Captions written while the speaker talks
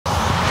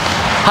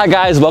Hi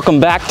guys, welcome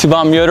back to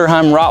Von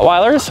Yoderheim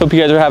Rottweilers. Hope you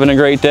guys are having a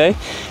great day.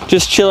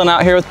 Just chilling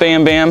out here with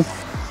Bam Bam,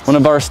 one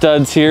of our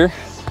studs here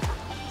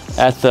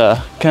at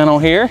the kennel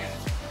here.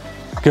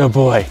 Good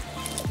boy,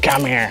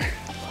 come here,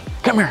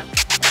 come here.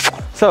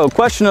 So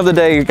question of the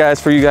day, guys,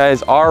 for you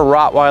guys, are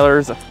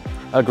Rottweilers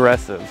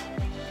aggressive?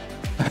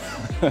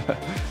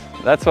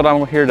 That's what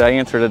I'm here to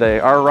answer today.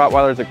 Are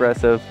Rottweilers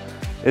aggressive?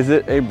 Is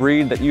it a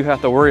breed that you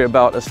have to worry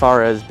about as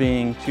far as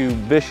being too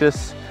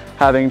vicious,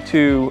 having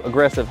too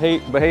aggressive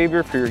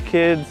behavior for your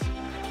kids?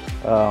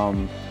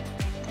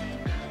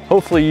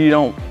 Hopefully you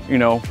don't,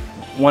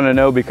 want to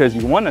know because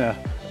you want a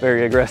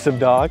very aggressive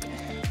dog.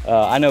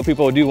 I know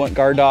people do want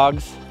guard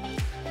dogs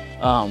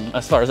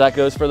as far as that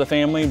goes for the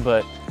family,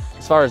 but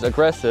as far as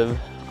aggressive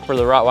for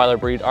the Rottweiler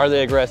breed, are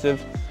they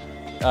aggressive?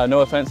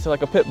 No offense to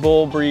like a pit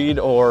bull breed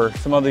or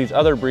some of these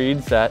other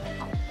breeds that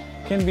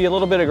can be a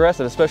little bit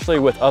aggressive, especially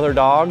with other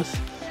dogs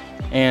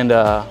and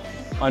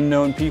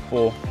unknown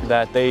people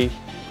that they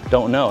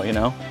don't know,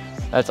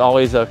 That's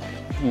always a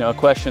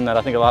question that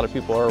I think a lot of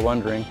people are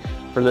wondering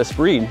for this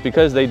breed,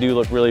 because they do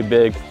look really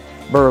big,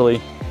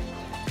 burly.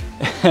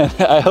 And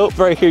I hope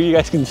right here you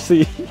guys can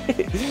see.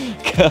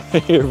 Come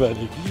here,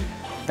 buddy.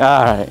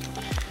 All right,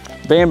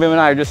 Bam Bam and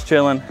I are just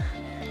chilling,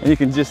 and you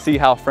can just see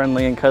how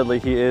friendly and cuddly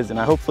he is, and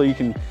hopefully you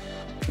can,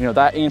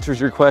 that answers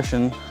your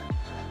question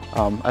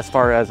as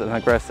far as an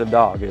aggressive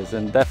dog is.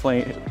 And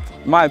definitely,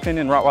 in my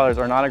opinion, Rottweilers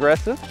are not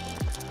aggressive.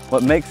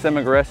 What makes them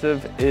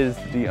aggressive is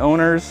the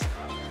owners,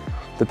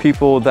 the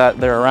people that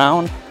they're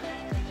around.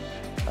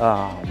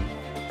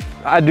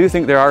 I do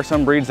think there are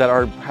some breeds that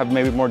have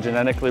maybe more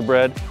genetically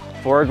bred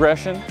for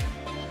aggression,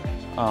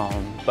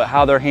 but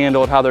how they're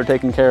handled, how they're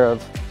taken care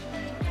of,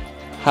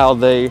 how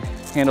they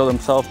handle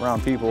themselves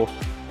around people,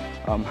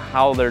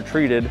 how they're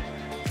treated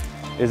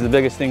is the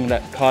biggest thing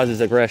that causes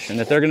aggression.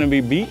 If they're going to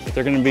be beat, if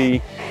they're going to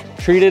be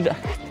treated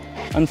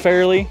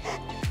unfairly,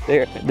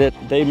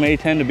 they may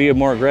tend to be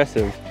more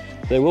aggressive.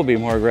 They will be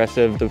more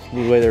aggressive the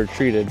way they're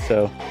treated.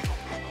 So,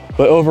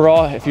 but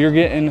overall, if you're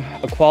getting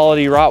a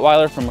quality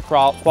Rottweiler from a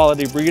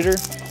quality breeder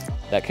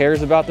that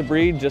cares about the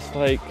breed, just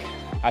like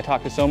I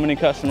talk to so many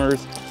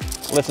customers,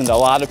 listen to a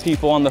lot of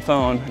people on the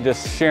phone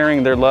just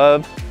sharing their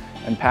love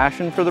and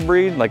passion for the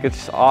breed. Like,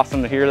 it's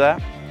awesome to hear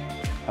that,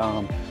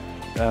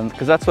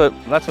 because that's what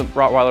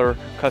Rottweiler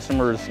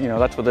customers,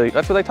 that's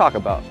what they talk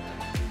about.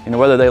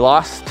 Whether they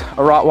lost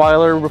a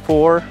Rottweiler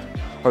before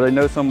or they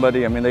know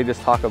somebody, they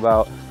just talk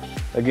about,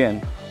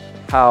 again,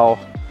 how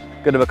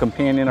good of a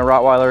companion a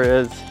Rottweiler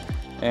is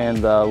and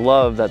the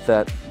love that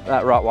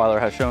Rottweiler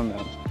has shown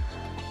them.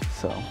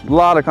 So a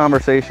lot of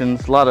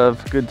conversations, a lot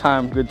of good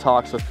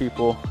talks with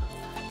people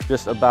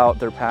just about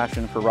their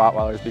passion for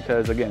Rottweilers,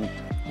 because again,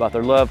 about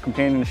their love,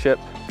 companionship,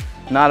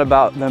 not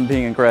about them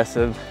being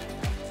aggressive,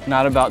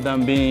 not about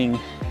them being,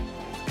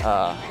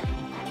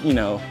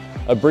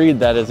 a breed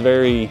that is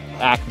very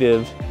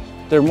active.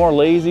 They're more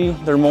lazy,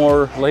 they're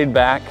more laid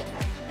back,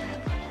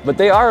 but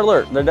they are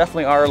alert. They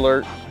definitely are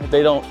alert.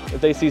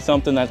 If they see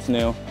something that's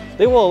new,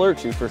 they will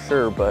alert you for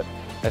sure. But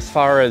as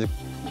far as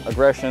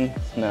aggression,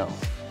 no,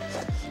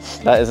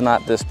 that is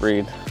not this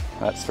breed.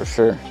 That's for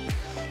sure.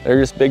 They're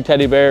just big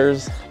teddy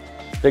bears,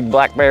 big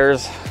black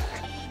bears,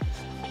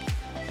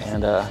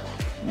 and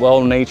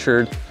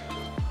well-natured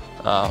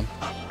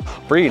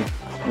breed,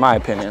 in my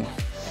opinion.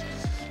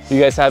 Do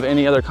you guys have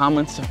any other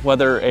comments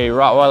whether a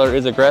Rottweiler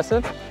is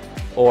aggressive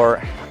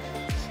or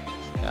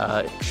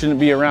shouldn't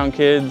be around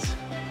kids,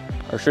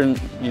 or shouldn't,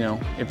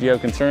 if you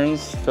have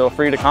concerns, feel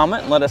free to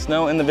comment and let us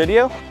know in the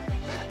video.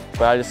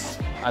 But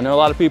I know a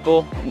lot of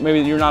people, maybe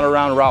you're not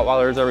around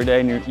Rottweilers every day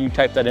and you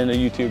type that into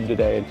YouTube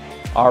today,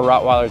 are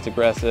Rottweilers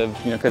aggressive,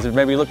 because they're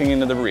maybe looking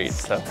into the breed.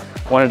 So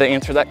wanted to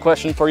answer that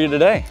question for you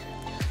today.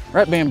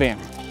 Right, Bam Bam?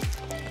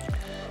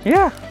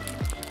 Yeah.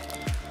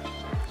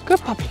 Good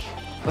puppy.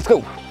 Let's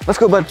go. Let's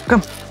go, bud.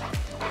 Come.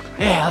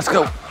 Yeah, let's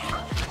go.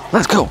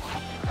 Let's go.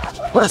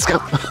 Let's go.